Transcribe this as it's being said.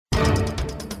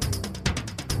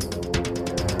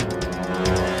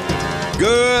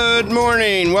Good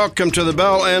morning. Welcome to the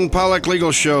Bell and Pollock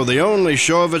Legal Show, the only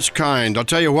show of its kind. I'll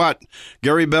tell you what,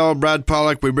 Gary Bell, Brad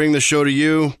Pollock, we bring the show to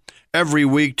you every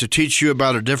week to teach you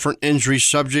about a different injury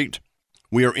subject.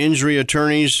 We are injury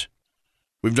attorneys.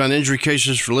 We've done injury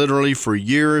cases for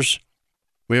years.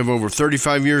 We have over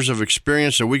 35 years of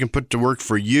experience that we can put to work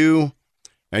for you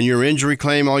and your injury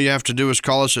claim. All you have to do is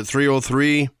call us at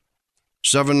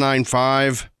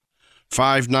 303-795-5900.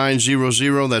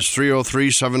 That's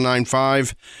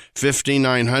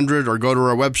 303-795-5900, or go to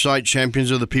our website,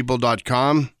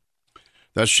 championsofthepeople.com.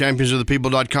 That's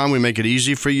championsofthepeople.com. We make it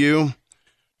easy for you.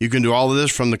 You can do all of this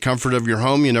from the comfort of your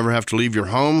home. You never have to leave your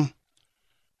home.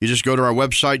 You just go to our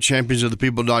website,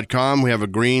 championsofthepeople.com. We have a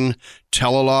green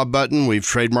Telelaw button. We've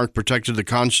trademark protected the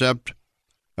concept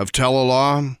of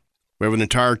Telelaw. We have an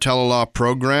entire Telelaw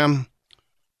program.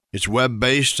 It's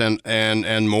web-based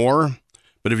and more.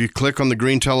 But if you click on the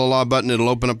green Telelaw button, it'll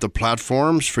open up the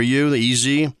platforms for you,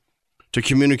 easy to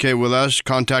communicate with us.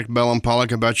 Contact Bell and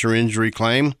Pollock about your injury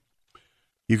claim.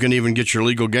 You can even get your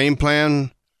legal game plan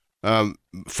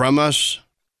from us,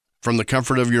 from the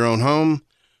comfort of your own home.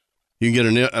 You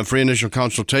can get a free initial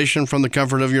consultation from the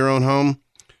comfort of your own home.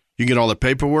 You can get all the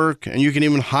paperwork, and you can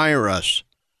even hire us.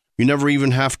 You never even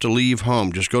have to leave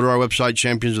home. Just go to our website,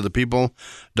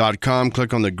 championsofthepeople.com,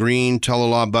 click on the green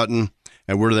Telelaw button,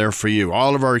 and we're there for you.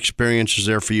 All of our experience is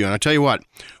there for you. And I tell you what,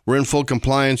 we're in full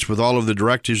compliance with all of the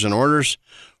directives and orders.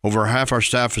 Over half our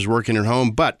staff is working at home,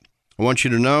 but I want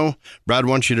you to know, Brad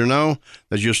wants you to know,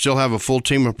 that you'll still have a full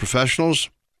team of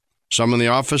professionals, some in the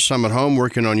office, some at home,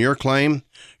 working on your claim,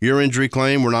 your injury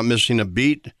claim. We're not missing a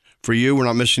beat for you. We're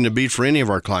not missing a beat for any of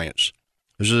our clients.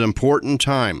 This is an important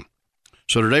time.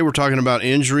 So today we're talking about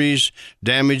injuries,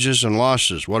 damages, and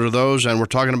losses. What are those? And we're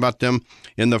talking about them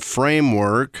in the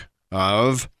framework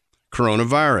of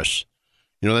coronavirus.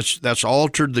 You know, that's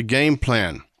altered the game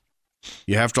plan.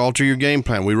 You have to alter your game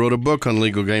plan. We wrote a book on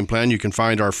legal game plan. You can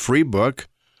find our free book.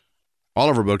 All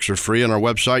of our books are free on our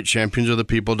website,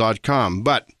 championsofthepeople.com.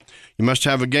 But you must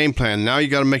have a game plan. Now you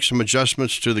got to make some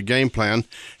adjustments to the game plan,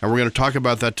 and we're going to talk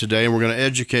about that today, and we're going to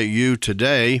educate you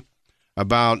today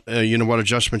about what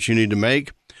adjustments you need to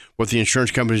make, what the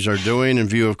insurance companies are doing in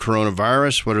view of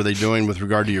coronavirus, what are they doing with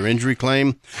regard to your injury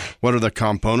claim, what are the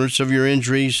components of your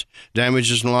injuries,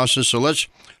 damages, and losses. So let's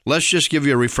just give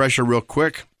you a refresher real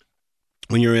quick.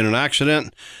 When you're in an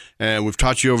accident, and we've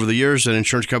taught you over the years that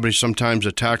insurance companies sometimes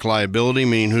attack liability,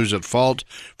 meaning who's at fault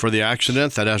for the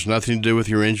accident. That has nothing to do with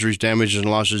your injuries, damages, and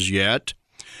losses yet.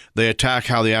 They attack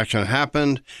how the accident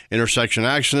happened, intersection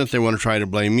accident. They want to try to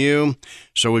blame you.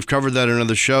 So we've covered that in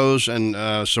other shows, and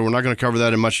so we're not going to cover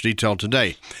that in much detail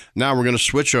today. Now we're going to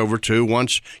switch over to,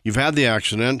 once you've had the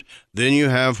accident, then you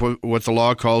have what the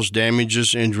law calls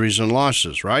damages, injuries, and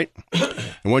losses, right?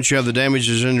 And once you have the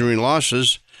damages, injury, and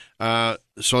losses,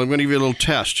 so I'm going to give you a little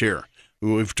test here.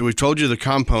 We've told you the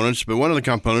components, but one of the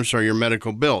components are your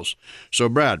medical bills. So,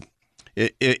 Brad,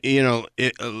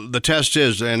 the test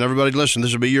is, and everybody listen,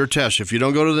 this will be your test. If you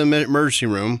don't go to the emergency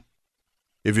room,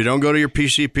 if you don't go to your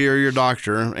PCP or your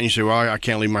doctor, and you say, well, I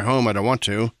can't leave my home, I don't want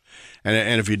to,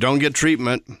 and if you don't get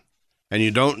treatment and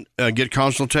you don't get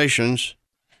consultations,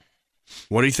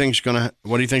 what do you think's going to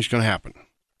happen?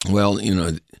 Well,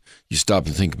 you stop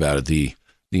and think about it. The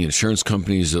insurance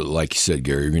companies, like you said,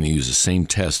 Gary, are going to use the same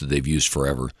test that they've used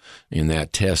forever. And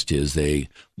that test is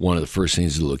one of the first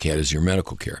things to look at is your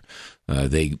medical care.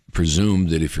 They presume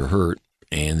that if you're hurt,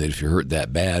 and that if you're hurt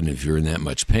that bad, and if you're in that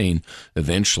much pain,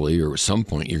 eventually or at some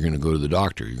point you're going to go to the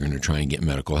doctor. You're going to try and get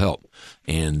medical help.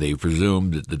 And they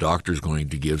presume that the doctor is going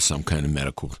to give some kind of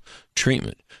medical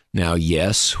treatment. Now,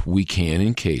 yes, we can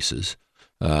in cases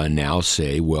now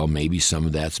say, well, maybe some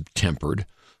of that's tempered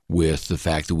with the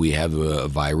fact that we have a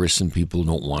virus and people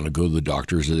don't want to go to the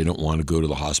doctors, or they don't want to go to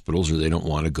the hospitals, or they don't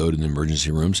want to go to the emergency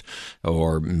rooms,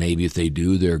 or maybe if they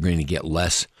do, they're going to get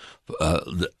less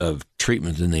of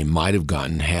treatment than they might have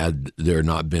gotten had there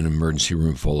not been an emergency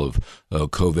room full of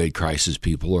COVID crisis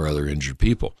people or other injured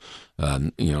people.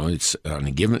 It's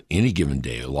on any given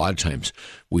day. A lot of times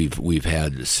we've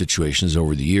had situations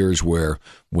over the years where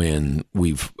when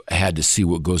we've had to see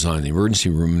what goes on in the emergency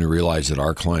room and realize that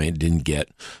our client didn't get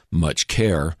much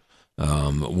care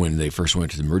when they first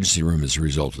went to the emergency room as a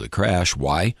result of the crash.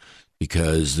 Why?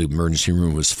 Because the emergency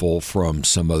room was full from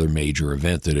some other major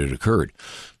event that had occurred.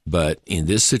 But in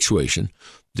this situation,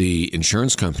 the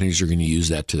insurance companies are going to use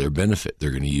that to their benefit.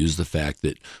 They're going to use the fact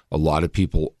that a lot of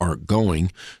people aren't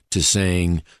going to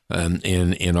saying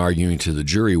and arguing to the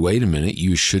jury, wait a minute,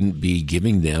 you shouldn't be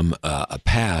giving them a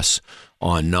pass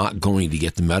on not going to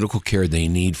get the medical care they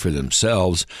need for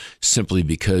themselves simply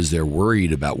because they're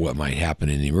worried about what might happen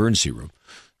in the emergency room.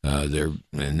 You've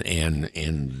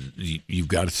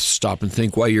got to stop and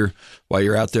think while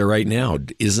you're out there right now.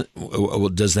 Does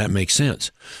that make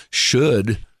sense?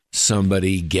 Should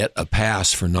somebody get a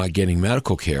pass for not getting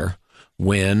medical care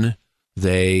when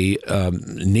they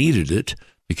needed it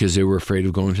because they were afraid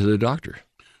of going to the doctor?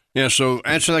 Yeah, so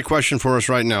answer that question for us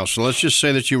right now. So let's just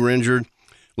say that you were injured.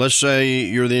 Let's say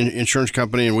you're the insurance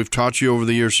company, and we've taught you over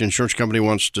the years the insurance company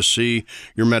wants to see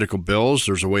your medical bills.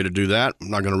 There's a way to do that. I'm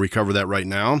not going to recover that right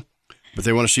now. But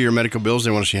they want to see your medical bills.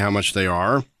 They want to see how much they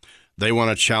are. They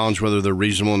want to challenge whether they're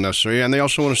reasonable and necessary, and they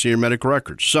also want to see your medical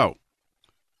records. So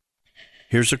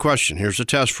here's the question. Here's the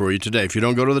test for you today. If you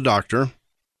don't go to the doctor,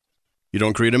 you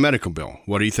don't create a medical bill.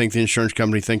 What do you think the insurance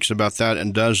company thinks about that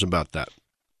and does about that?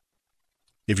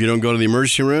 If you don't go to the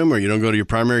emergency room or you don't go to your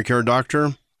primary care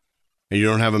doctor and you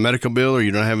don't have a medical bill or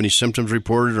you don't have any symptoms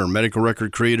reported or a medical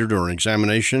record created or an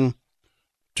examination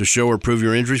to show or prove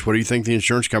your injuries, what do you think the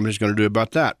insurance company is going to do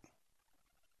about that?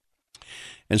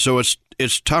 And so it's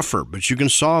tougher, but you can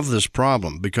solve this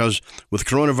problem because with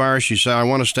coronavirus, you say, I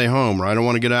want to stay home, or I don't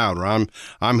want to get out, or I'm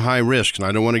high risk and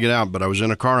I don't want to get out, but I was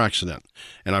in a car accident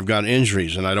and I've got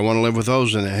injuries and I don't want to live with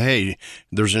those. And hey,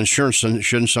 there's insurance, and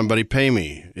shouldn't somebody pay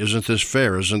me? Isn't this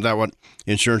fair? Isn't that what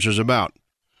insurance is about?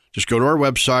 Just go to our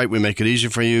website. We make it easy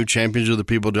for you,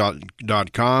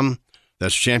 championsofthepeople.com.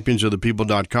 That's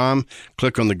championsofthepeople.com.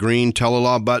 Click on the green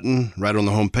Telelaw button right on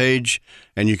the home page,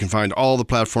 and you can find all the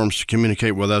platforms to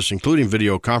communicate with us, including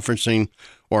video conferencing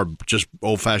or just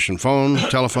old-fashioned phone,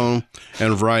 telephone,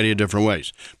 and a variety of different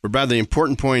ways. But Brad, the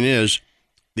important point is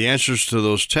the answers to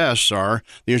those tests are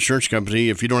the insurance company.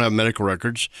 If you don't have medical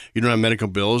records, you don't have medical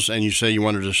bills, and you say you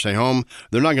wanted to stay home,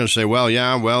 they're not going to say, well, you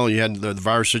had the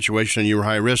virus situation and you were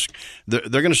high risk. They're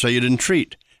going to say you didn't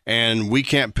treat. And we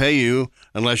can't pay you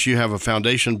unless you have a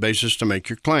foundation basis to make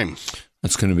your claim.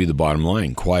 That's going to be the bottom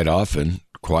line. Quite often,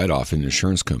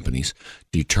 insurance companies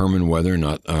determine whether or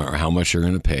not or how much they're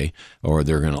going to pay or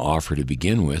they're going to offer to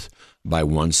begin with by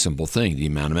one simple thing, the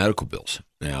amount of medical bills.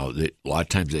 Now, a lot of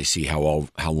times they see how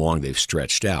long they've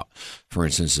stretched out. For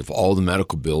instance, if all the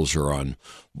medical bills are on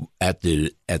at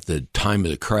the time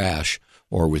of the crash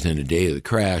or within a day of the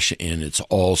crash, and it's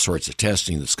all sorts of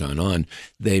testing that's gone on,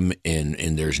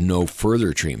 and there's no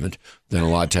further treatment, then a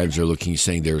lot of times they're looking,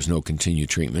 saying there's no continued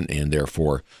treatment, and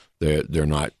therefore they're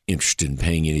not interested in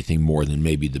paying anything more than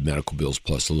maybe the medical bills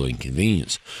plus a little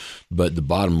inconvenience. But the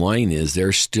bottom line is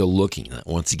they're still looking.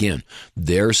 Once again,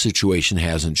 their situation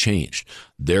hasn't changed.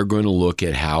 They're going to look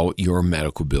at how your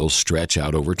medical bills stretch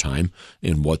out over time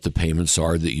and what the payments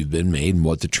are that you've been made and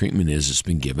what the treatment is that's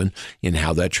been given and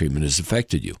how that treatment has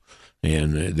affected you.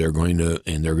 And they're going to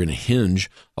hinge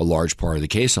a large part of the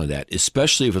case on that,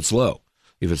 especially if it's low.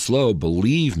 If it's low,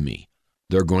 believe me,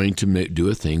 they're going to do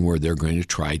a thing where they're going to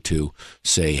try to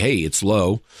say, hey, it's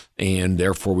low, and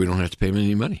therefore we don't have to pay them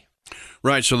any money.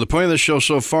 Right. So the point of the show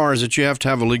so far is that you have to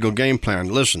have a legal game plan.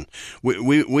 Listen,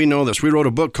 we know this. We wrote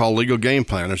a book called Legal Game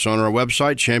Plan. It's on our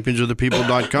website,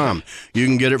 championsofthepeople.com. You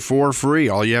can get it for free.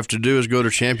 All you have to do is go to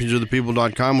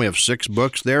championsofthepeople.com. We have 6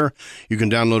 books there. You can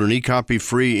download an e-copy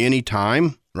free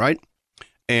anytime, right?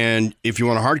 And if you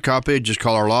want a hard copy, just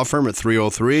call our law firm at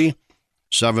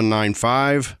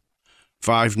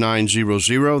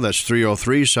 303-795-5900. That's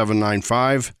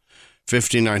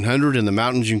 303-795-5900. In the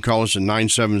mountains, you can call us at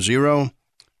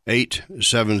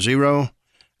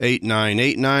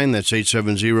 970-870-8989. That's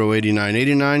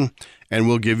 870-8989. And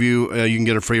we'll give you, you can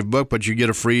get a free book, but you get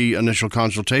a free initial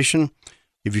consultation.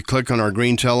 If you click on our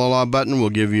green Telelaw button,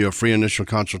 we'll give you a free initial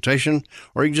consultation,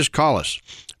 or you can just call us.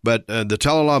 But the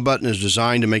Telelaw button is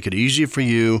designed to make it easy for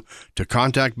you to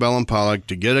contact Bell & Pollock,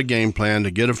 to get a game plan, to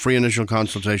get a free initial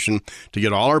consultation, to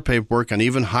get all our paperwork, and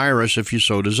even hire us if you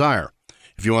so desire.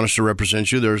 If you want us to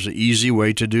represent you, there's an easy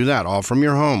way to do that, all from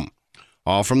your home,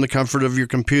 all from the comfort of your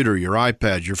computer, your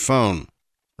iPad, your phone,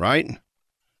 right?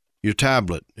 Your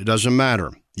tablet. It doesn't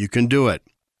matter. You can do it,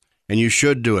 and you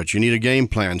should do it. You need a game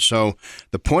plan. So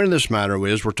the point of this matter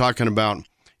is we're talking about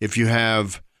if you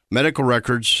have medical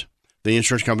records, the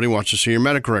insurance company wants to see your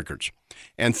medical records.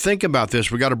 And think about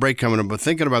this. We got a break coming up, but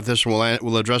thinking about this, and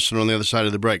we'll address it on the other side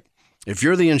of the break. If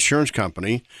you're the insurance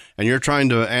company and you're trying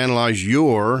to analyze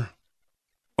your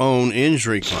own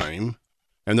injury claim,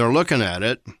 and they're looking at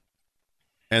it,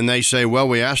 and they say, well,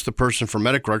 we asked the person for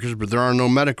medical records, but there are no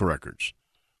medical records,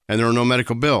 and there are no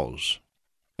medical bills,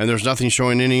 and there's nothing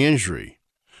showing any injury.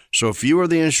 So if you were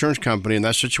the insurance company in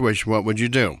that situation, what would you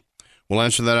do? We'll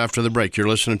answer that after the break. You're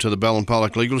listening to the Bell &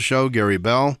 Pollock Legal Show. Gary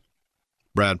Bell,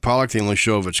 Brad Pollock, the only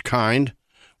show of its kind.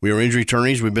 We are injury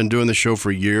attorneys. We've been doing the show for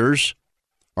years.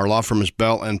 Our law firm is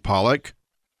Bell & Pollock.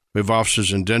 We have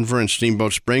offices in Denver and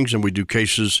Steamboat Springs, and we do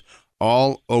cases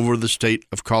all over the state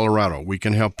of Colorado. We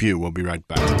can help you. We'll be right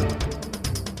back.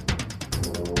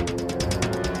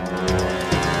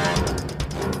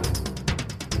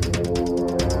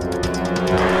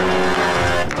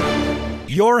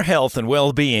 Your health and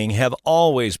well-being have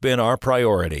always been our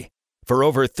priority. For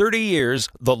over 30 years,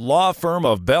 the law firm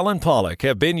of Bell & Pollock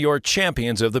have been your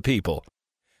champions of the people.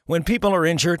 When people are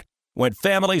injured, when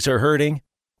families are hurting,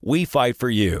 we fight for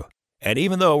you. And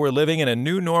even though we're living in a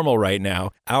new normal right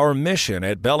now, our mission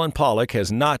at Bell & Pollock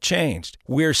has not changed.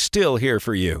 We're still here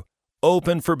for you,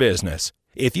 open for business.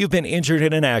 If you've been injured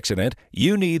in an accident,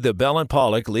 you need the Bell &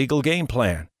 Pollock Legal Game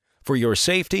Plan. For your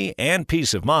safety and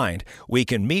peace of mind, we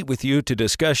can meet with you to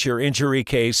discuss your injury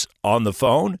case on the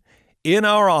phone, in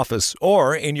our office,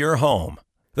 or in your home.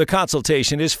 The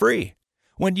consultation is free.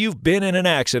 When you've been in an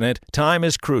accident, time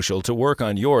is crucial to work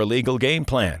on your legal game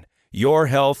plan. Your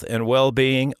health and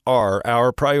well-being are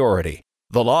our priority.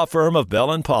 The law firm of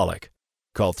Bell & Pollock.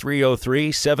 Call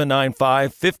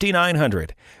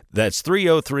 303-795-5900. That's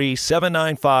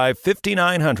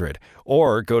 303-795-5900.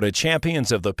 Or go to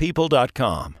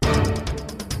championsofthepeople.com.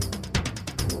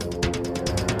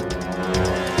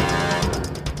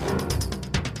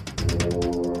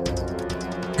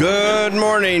 Good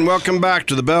morning. Welcome back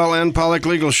to the Bell & Pollock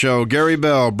Legal Show. Gary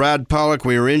Bell, Brad Pollock.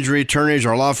 We are injury attorneys.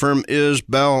 Our law firm is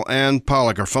Bell &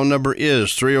 Pollock. Our phone number is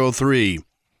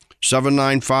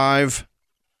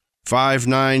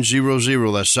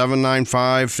 303-795-5900. That's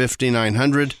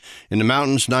 795-5900. In the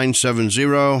mountains,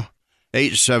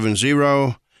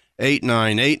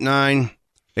 970-870-8989.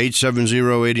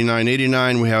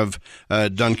 870-8989. We have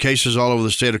done cases all over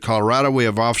the state of Colorado. We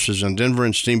have offices in Denver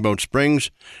and Steamboat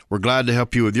Springs. We're glad to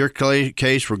help you with your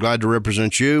case. We're glad to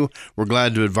represent you. We're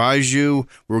glad to advise you.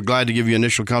 We're glad to give you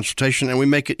initial consultation, and we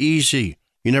make it easy.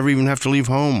 You never even have to leave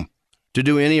home to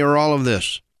do any or all of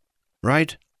this,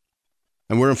 right?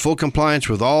 And we're in full compliance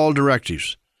with all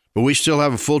directives. But we still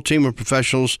have a full team of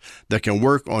professionals that can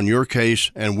work on your case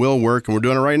and will work, and we're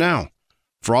doing it right now.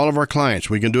 For all of our clients,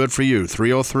 we can do it for you.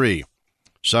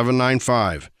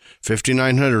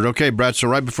 303-795-5900. Okay, Brad, so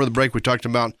right before the break, we talked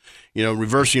about,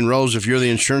 reversing roles. If you're the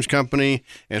insurance company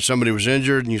and somebody was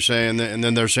injured and you say, and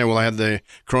then they're saying, well, I had the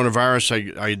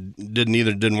coronavirus. I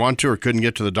didn't want to or couldn't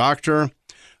get to the doctor.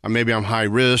 Or maybe I'm high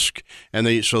risk.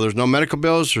 So there's no medical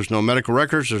bills. There's no medical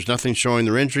records. There's nothing showing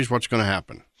their injuries. What's going to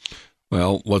happen?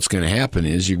 Well, what's going to happen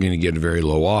is you're going to get a very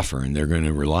low offer, and they're going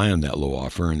to rely on that low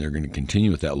offer, and they're going to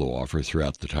continue with that low offer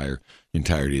throughout the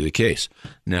entirety of the case.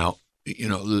 Now,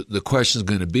 the question is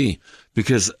going to be,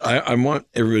 because I want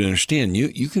everybody to understand,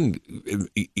 you can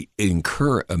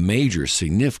incur a major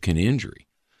significant injury,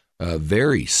 a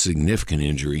very significant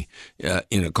injury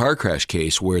in a car crash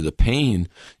case where the pain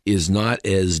is not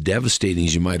as devastating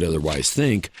as you might otherwise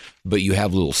think, but you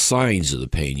have little signs of the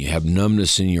pain. You have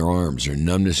numbness in your arms or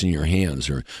numbness in your hands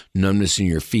or numbness in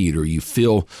your feet, or you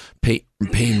feel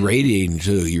pain radiating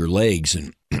to your legs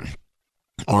and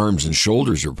arms and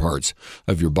shoulders are parts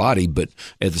of your body, but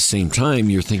at the same time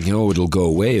you're thinking, oh, it'll go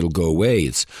away.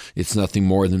 It's nothing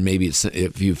more than maybe it's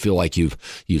if you feel like you've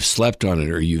slept on it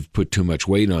or you've put too much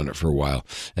weight on it for a while.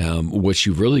 What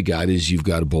you've really got is you've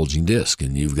got a bulging disc,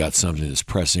 and you've got something that's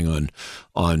pressing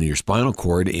on your spinal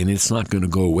cord, and it's not going to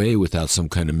go away without some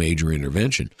kind of major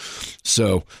intervention.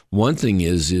 So one thing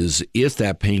is if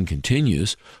that pain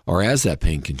continues, or as that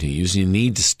pain continues, you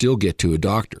need to still get to a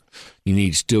doctor. You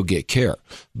need to still get care.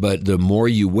 But the more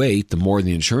you wait, the more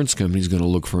the insurance company is going to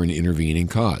look for an intervening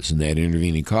cause. And that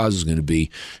intervening cause is going to be,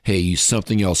 hey,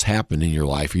 something else happened in your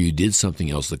life, or you did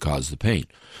something else that caused the pain.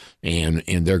 And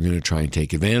they're going to try and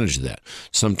take advantage of that.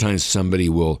 Sometimes somebody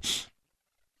will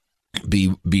be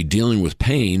dealing with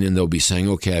pain, and they'll be saying,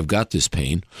 okay, I've got this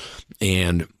pain,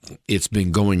 and it's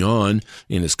been going on,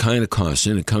 and it's kind of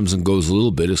constant. It comes and goes a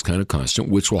little bit. It's kind of constant,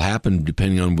 which will happen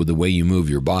depending on the way you move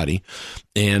your body.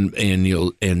 And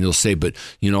you'll say, but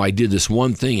I did this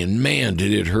one thing, and man,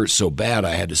 did it hurt so bad.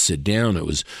 I had to sit down. It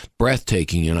was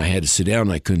breathtaking, and I had to sit down,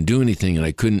 and I couldn't do anything, and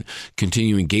I couldn't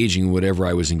continue engaging in whatever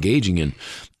I was engaging in.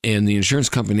 And the insurance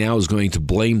company now is going to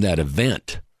blame that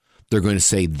event. They're going to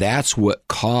say that's what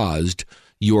caused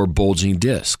your bulging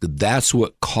disc. That's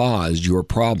what caused your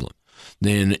problem.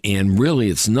 And really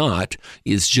it's not.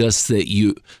 It's just that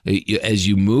as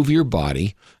you move your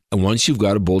body, and once you've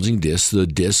got a bulging disc, the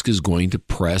disc is going to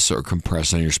press or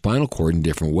compress on your spinal cord in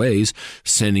different ways,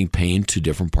 sending pain to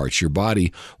different parts of your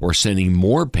body, or sending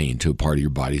more pain to a part of your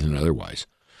body than otherwise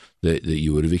that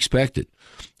you would have expected.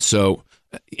 So,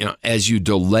 as you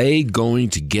delay going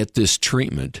to get this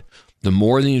treatment, the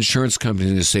more the insurance company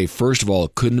is going to say, first of all,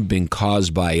 it couldn't have been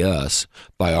caused by us,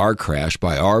 by our crash,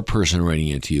 by our person running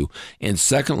into you. And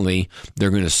secondly,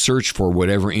 they're going to search for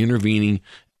whatever intervening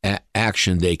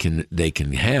action they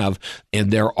can have.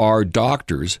 And there are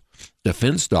doctors,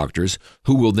 defense doctors,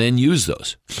 who will then use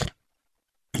those.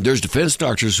 There's defense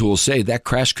doctors who will say that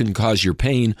crash couldn't cause your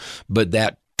pain, but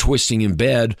that twisting in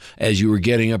bed as you were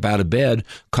getting up out of bed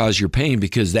caused your pain,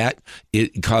 because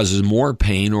it causes more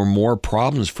pain or more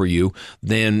problems for you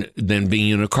than being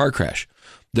in a car crash.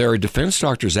 There are defense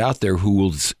doctors out there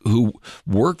who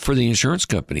work for the insurance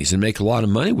companies and make a lot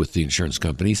of money with the insurance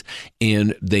companies,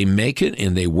 and they make it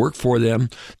and they work for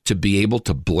them to be able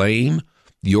to blame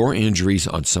your injuries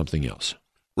on something else.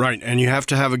 Right, and you have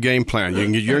to have a game plan. You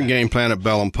can get your game plan at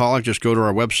Bell & Pollock. Just go to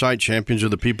our website,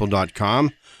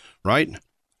 championsofthepeople.com, right?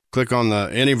 Click on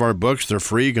any of our books. They're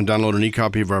free. You can download an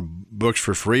e-copy of our books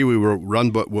for free. We wrote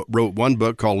one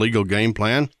book called Legal Game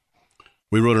Plan.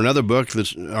 We wrote another book.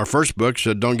 Our first book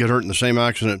said, Don't Get Hurt in the Same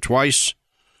Accident Twice,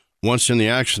 once in the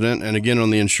accident and again on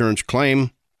the insurance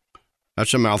claim.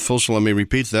 That's a mouthful, so let me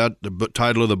repeat that. The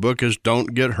title of the book is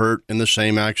Don't Get Hurt in the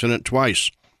Same Accident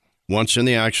Twice, once in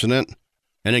the accident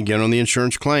and again on the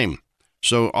insurance claim.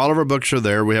 So all of our books are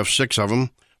there. We have 6 of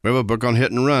them. We have a book on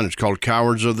hit and run. It's called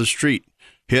Cowards of the Street.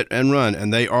 Hit and run,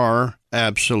 and they are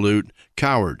absolute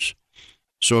cowards.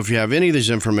 So if you have any of these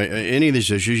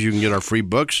issues, you can get our free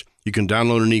books. You can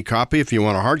download an e-copy. If you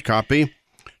want a hard copy,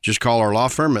 just call our law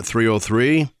firm at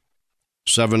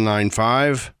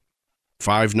 303-795-5900.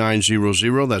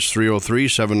 That's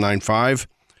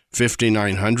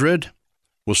 303-795-5900.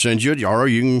 We'll send you it, or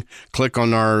you can click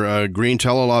on our green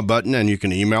Telelaw button, and you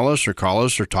can email us or call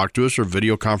us or talk to us or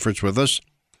video conference with us.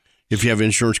 If you have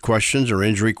insurance questions or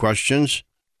injury questions,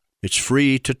 it's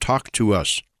free to talk to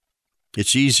us.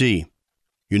 It's easy.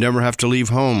 You never have to leave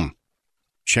home.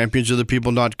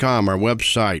 Championsofthepeople.com, our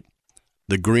website,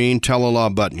 the green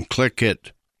Telelaw button. Click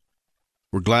it.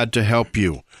 We're glad to help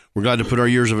you. We're glad to put our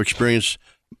years of experience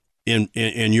in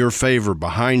your favor,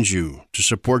 behind you, to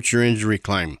support your injury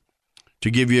claim,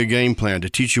 to give you a game plan, to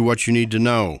teach you what you need to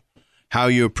know, how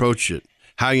you approach it,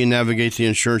 how you navigate the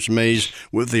insurance maze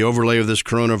with the overlay of this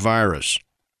coronavirus.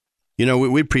 You know,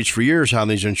 we preached for years how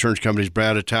these insurance companies,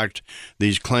 Brad, attacked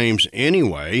these claims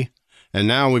anyway, and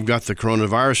now we've got the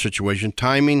coronavirus situation.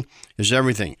 Timing is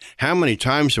everything. How many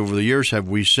times over the years have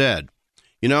we said,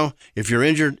 you know, if you're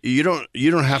injured, you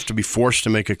don't have to be forced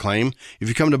to make a claim. If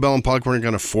you come to Bell & Pollock, we're not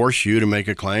going to force you to make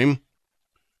a claim.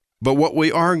 But what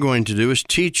we are going to do is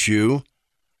teach you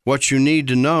what you need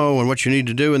to know and what you need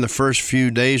to do in the first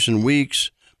few days and weeks,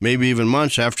 maybe even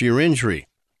months after your injury.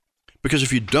 Because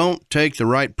if you don't take the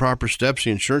right proper steps,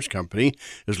 the insurance company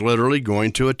is literally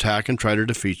going to attack and try to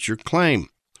defeat your claim.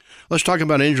 Let's talk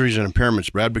about injuries and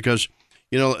impairments, Brad, because,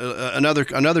 you know,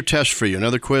 another test for you,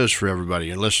 another quiz for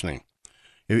everybody listening.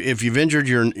 If you've injured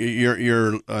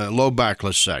your low back,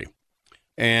 let's say,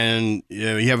 and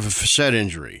you have a facet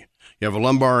injury, you have a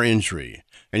lumbar injury,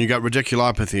 and you got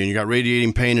radiculopathy, and you got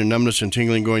radiating pain and numbness and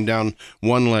tingling going down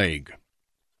one leg,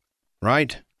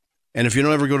 right? And if you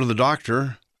don't ever go to the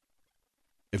doctor,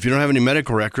 if you don't have any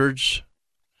medical records,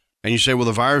 and you say, well,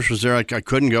 the virus was there, I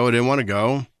couldn't go, I didn't want to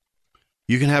go,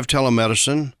 you can have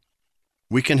telemedicine.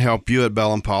 We can help you at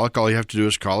Bell & Pollock. All you have to do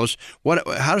is call us.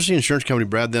 How does the insurance company,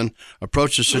 Brad, then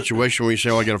approach the situation where you say,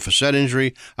 oh, I got a facet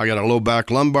injury, I got a low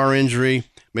back lumbar injury,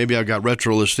 maybe I've got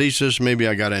retrolisthesis, maybe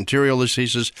I got anterior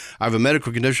listhesis, I have a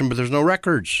medical condition, but there's no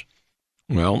records.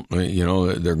 Well, you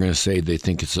know, they're going to say they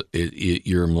think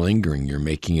you're malingering, you're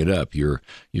making it up, you're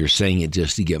saying it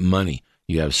just to get money.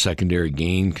 You have secondary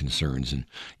gain concerns, and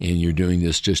you're doing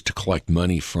this just to collect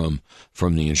money from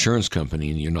the insurance company,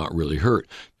 and you're not really hurt,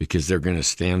 because they're going to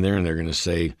stand there and they're going to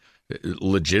say,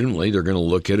 legitimately, they're going to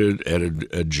look at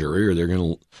a jury, or they're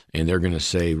going to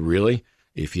say, really,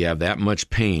 if you have that much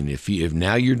pain, if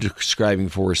now you're describing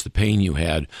for us the pain you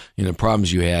had and the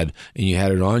problems you had, and you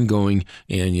had it ongoing,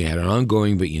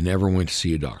 but you never went to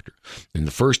see a doctor. And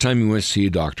the first time you went to see a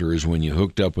doctor is when you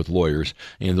hooked up with lawyers,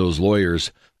 and those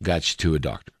lawyers got you to a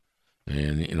doctor.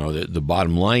 And, you know, the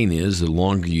bottom line is, the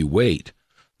longer you wait,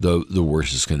 the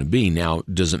worse it's going to be. Now,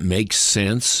 does it make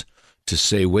sense to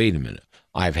say, wait a minute,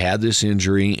 I've had this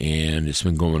injury and it's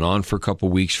been going on for a couple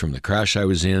of weeks from the crash I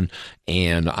was in,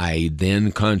 and I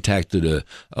then contacted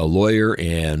a lawyer,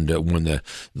 and when the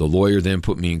lawyer then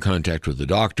put me in contact with the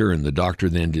doctor, and the doctor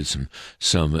then did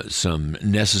some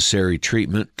necessary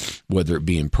treatment, whether it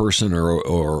be in person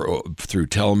or through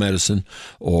telemedicine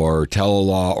or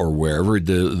telelaw or wherever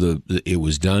it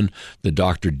was done, the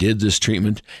doctor did this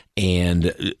treatment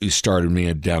and started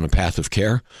me down a path of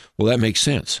care. Well, that makes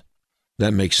sense.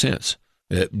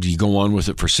 Do you go on with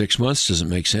it for 6 months? Does it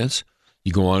make sense?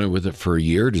 You go on with it for a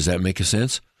year? Does that make a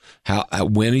sense?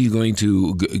 When are you going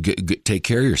to take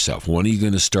care of yourself? When are you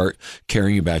going to start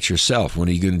caring about yourself? When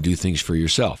are you going to do things for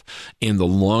yourself? And the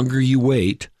longer you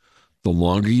wait,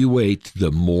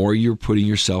 the more you're putting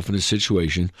yourself in a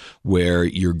situation where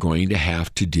you're going to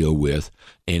have to deal with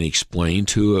and explain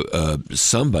to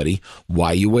somebody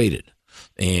why you waited.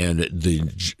 And and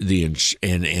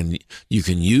you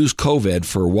can use COVID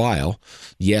for a while.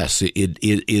 Yes, it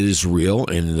is real,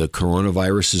 and the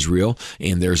coronavirus is real,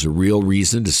 and there's a real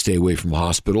reason to stay away from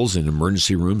hospitals and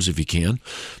emergency rooms if you can.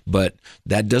 But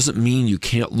that doesn't mean you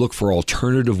can't look for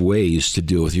alternative ways to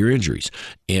deal with your injuries.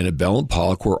 And at Bell &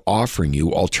 Pollock, we're offering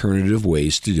you alternative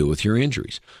ways to deal with your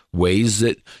injuries. Ways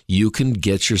that you can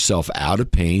get yourself out of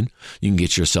pain, you can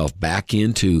get yourself back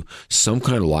into some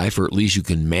kind of life, or at least you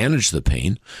can manage the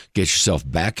pain, get yourself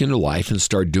back into life and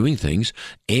start doing things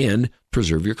and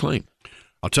preserve your claim.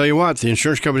 I'll tell you what, the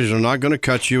insurance companies are not going to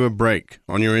cut you a break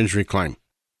on your injury claim.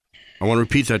 I want to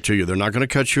repeat that to you. They're not going to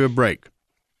cut you a break.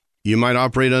 You might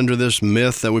operate under this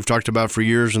myth that we've talked about for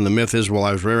years, and the myth is, well,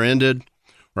 I was rear-ended,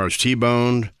 or I was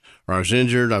T-boned, or I was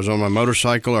injured, I was on my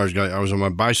motorcycle, or I was on my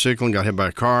bicycle and got hit by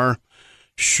a car.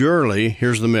 Surely,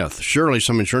 here's the myth, surely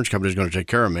some insurance company is going to take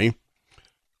care of me.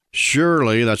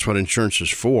 Surely that's what insurance is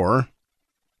for.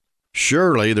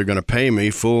 Surely they're going to pay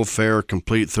me full, fair,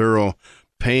 complete, thorough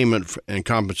payment and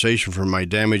compensation for my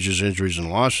damages, injuries, and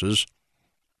losses.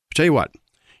 I'll tell you what,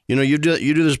 you do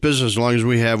this business as long as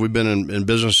we have. We've been in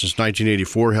business since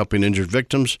 1984, helping injured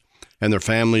victims and their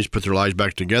families put their lives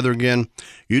back together again.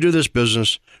 You do this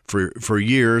business for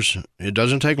years. It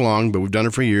doesn't take long, but we've done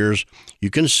it for years. You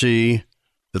can see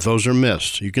that those are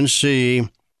missed. You can see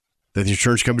that the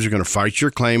insurance companies are going to fight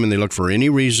your claim, and they look for any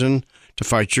reason to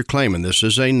fight your claim, and this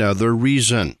is another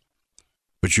reason.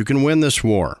 But you can win this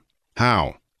war.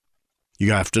 How?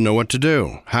 You have to know what to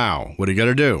do. How? What do you got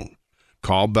to do?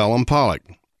 Call Bell & Pollock,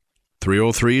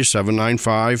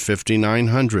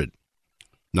 303-795-5900,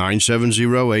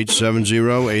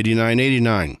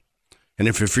 970-870-8989. And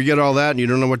if you forget all that and you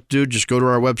don't know what to do, just go to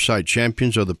our website,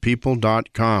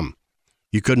 championsofthepeople.com.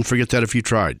 You couldn't forget that if you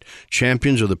tried.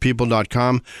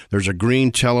 Championsofthepeople.com. There's a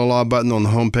green tell-all button on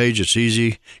the homepage. It's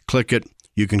easy. Click it.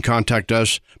 You can contact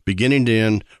us beginning to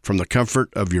end from the comfort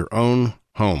of your own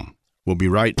home. We'll be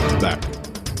right back.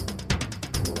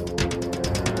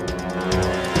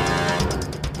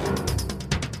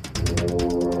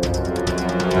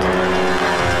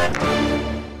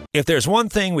 If there's one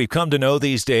thing we've come to know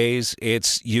these days,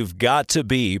 it's you've got to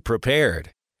be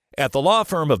prepared. At the law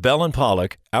firm of Bell &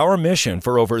 Pollock, our mission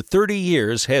for over 30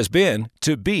 years has been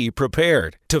to be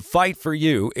prepared, to fight for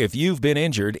you if you've been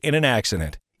injured in an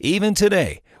accident. Even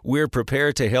today, we're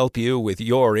prepared to help you with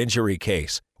your injury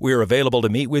case. We're available to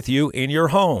meet with you in your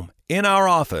home, in our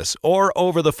office, or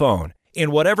over the phone.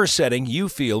 In whatever setting you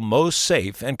feel most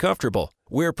safe and comfortable,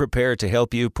 we're prepared to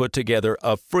help you put together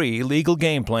a free legal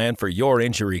game plan for your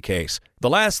injury case. The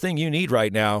last thing you need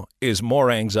right now is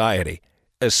more anxiety,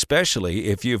 especially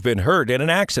if you've been hurt in an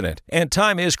accident, and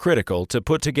time is critical to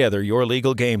put together your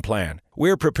legal game plan.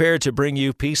 We're prepared to bring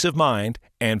you peace of mind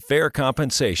and fair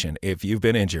compensation if you've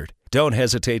been injured. Don't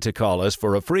hesitate to call us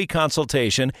for a free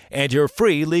consultation and your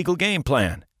free legal game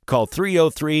plan. Call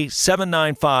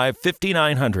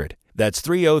 303-795-5900. That's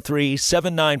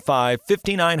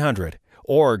 303-795-5900.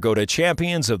 Or go to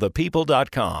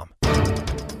championsofthepeople.com.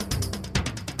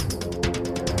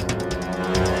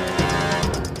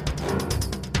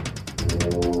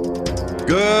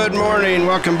 Good morning.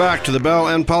 Welcome back to the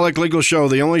Bell & Pollock Legal Show,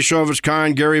 the only show of its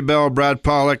kind. Gary Bell, Brad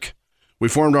Pollock. We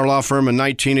formed our law firm in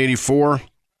 1984.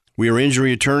 We are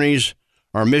injury attorneys.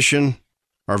 Our mission,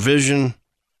 our vision,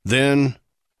 then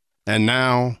and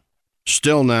now,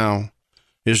 still now,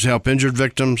 is to help injured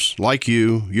victims like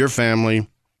you, your family,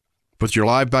 put your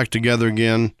life back together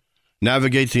again,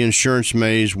 navigate the insurance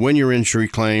maze, win your injury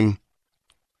claim,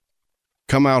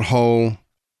 come out whole,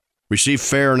 receive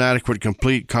fair and adequate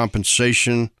complete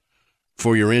compensation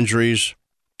for your injuries,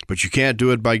 but you can't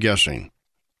do it by guessing.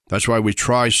 That's why we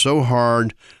try so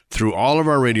hard through all of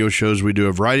our radio shows. We do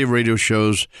a variety of radio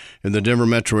shows in the Denver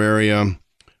metro area.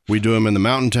 We do them in the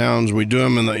mountain towns. We do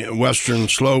them in the western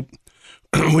slope.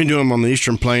 We do them on the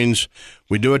eastern plains.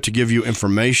 We do it to give you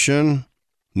information,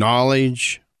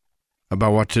 knowledge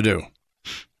about what to do.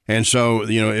 And so,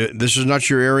 this is not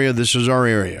your area. This is our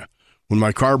area. When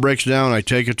my car breaks down, I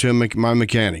take it to my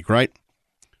mechanic, right?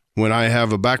 When I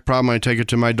have a back problem, I take it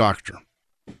to my doctor.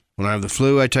 When I have the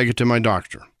flu, I take it to my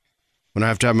doctor. When I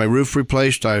have to have my roof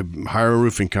replaced, I hire a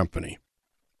roofing company.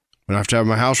 When I have to have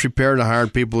my house repaired, I hire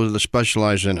people that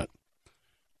specialize in it.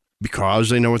 because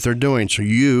they know what they're doing. So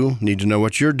you need to know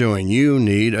what you're doing. You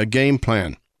need a game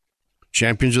plan.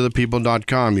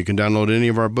 Championsofthepeople.com. You can download any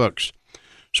of our books.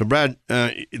 So, Brad,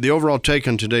 the overall take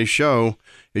on today's show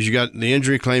is you got the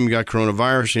injury claim, you got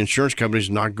coronavirus. The insurance company's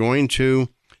not going to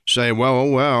say,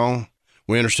 well,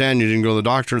 we understand you didn't go to the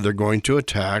doctor. They're going to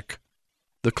attack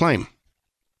the claim.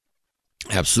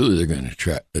 Absolutely, they're going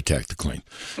to attack the claim.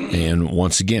 And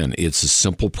once again, it's a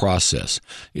simple process.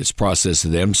 It's a process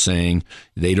of them saying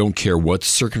they don't care what the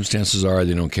circumstances are.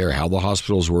 They don't care how the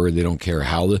hospitals were. They don't care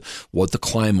what the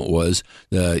climate was.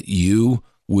 You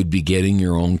would be getting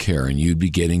your own care, and you'd be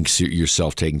getting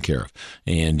yourself taken care of,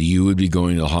 and you would be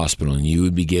going to the hospital, and you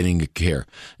would be getting care.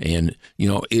 And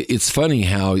it's funny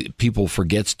how people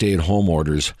forget stay-at-home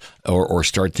orders, or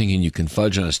start thinking you can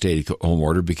fudge on a stay-at-home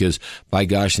order, because by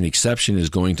gosh, an exception is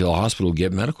going to the hospital to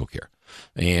get medical care.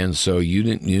 And so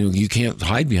you can't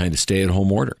hide behind a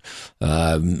stay-at-home order.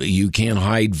 You can't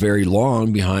hide very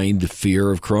long behind the fear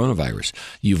of coronavirus.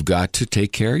 You've got to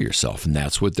take care of yourself, and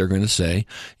that's what they're going to say,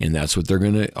 and that's what they're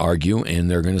going to argue, and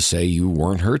they're going to say you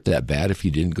weren't hurt that bad if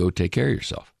you didn't go take care of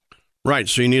yourself. Right.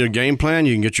 So you need a game plan.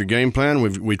 You can get your game plan.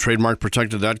 We trademark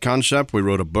protected that concept. We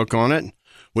wrote a book on it.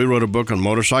 We wrote a book on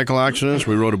motorcycle accidents.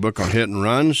 We wrote a book on hit and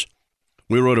runs.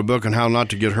 We wrote a book on how not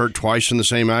to get hurt twice in the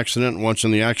same accident, once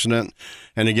in the accident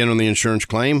and again on the insurance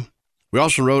claim. We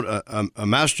also wrote a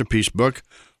masterpiece book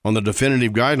on the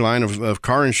definitive guideline of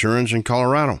car insurance in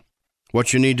Colorado.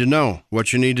 What you need to know,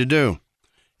 what you need to do.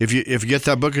 If you get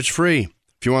that book, it's free.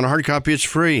 If you want a hard copy, it's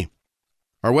free.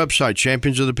 Our website,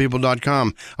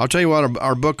 championsofthepeople.com. I'll tell you what,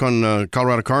 our book on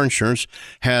Colorado car insurance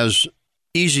has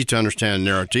easy-to-understand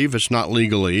narrative. It's not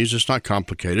legalese. It's not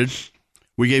complicated.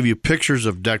 We gave you pictures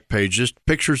of deck pages,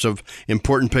 pictures of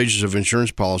important pages of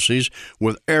insurance policies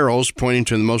with arrows pointing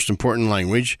to the most important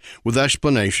language, with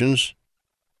explanations,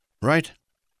 right?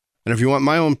 And if you want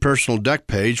my own personal deck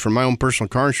page for my own personal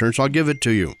car insurance, I'll give it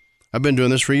to you. I've been doing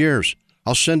this for years.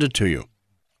 I'll send it to you.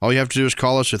 All you have to do is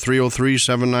call us at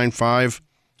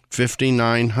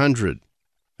 303-795-5900.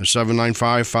 That's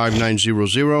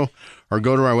 795-5900, or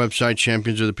go to our website,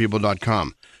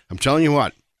 championsofthepeople.com. I'm telling you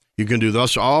what, you can do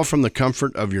this all from the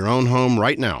comfort of your own home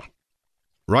right now.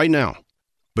 Right now.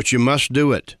 But you must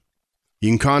do it. You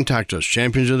can contact us,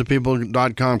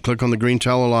 championsofthepeople.com. Click on the green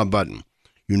Tell a Law button.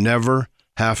 You never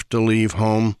have to leave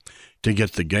home to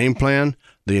get the game plan,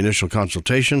 the initial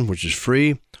consultation, which is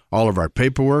free, all of our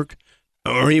paperwork,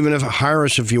 or even hire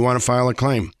us if you want to file a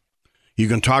claim. You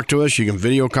can talk to us. You can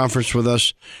video conference with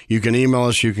us. You can email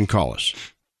us. You can call us.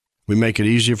 We make it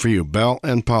easier for you. Bell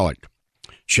and Pollock.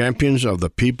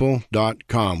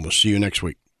 Championsofthepeople.com. We'll see you next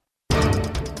week.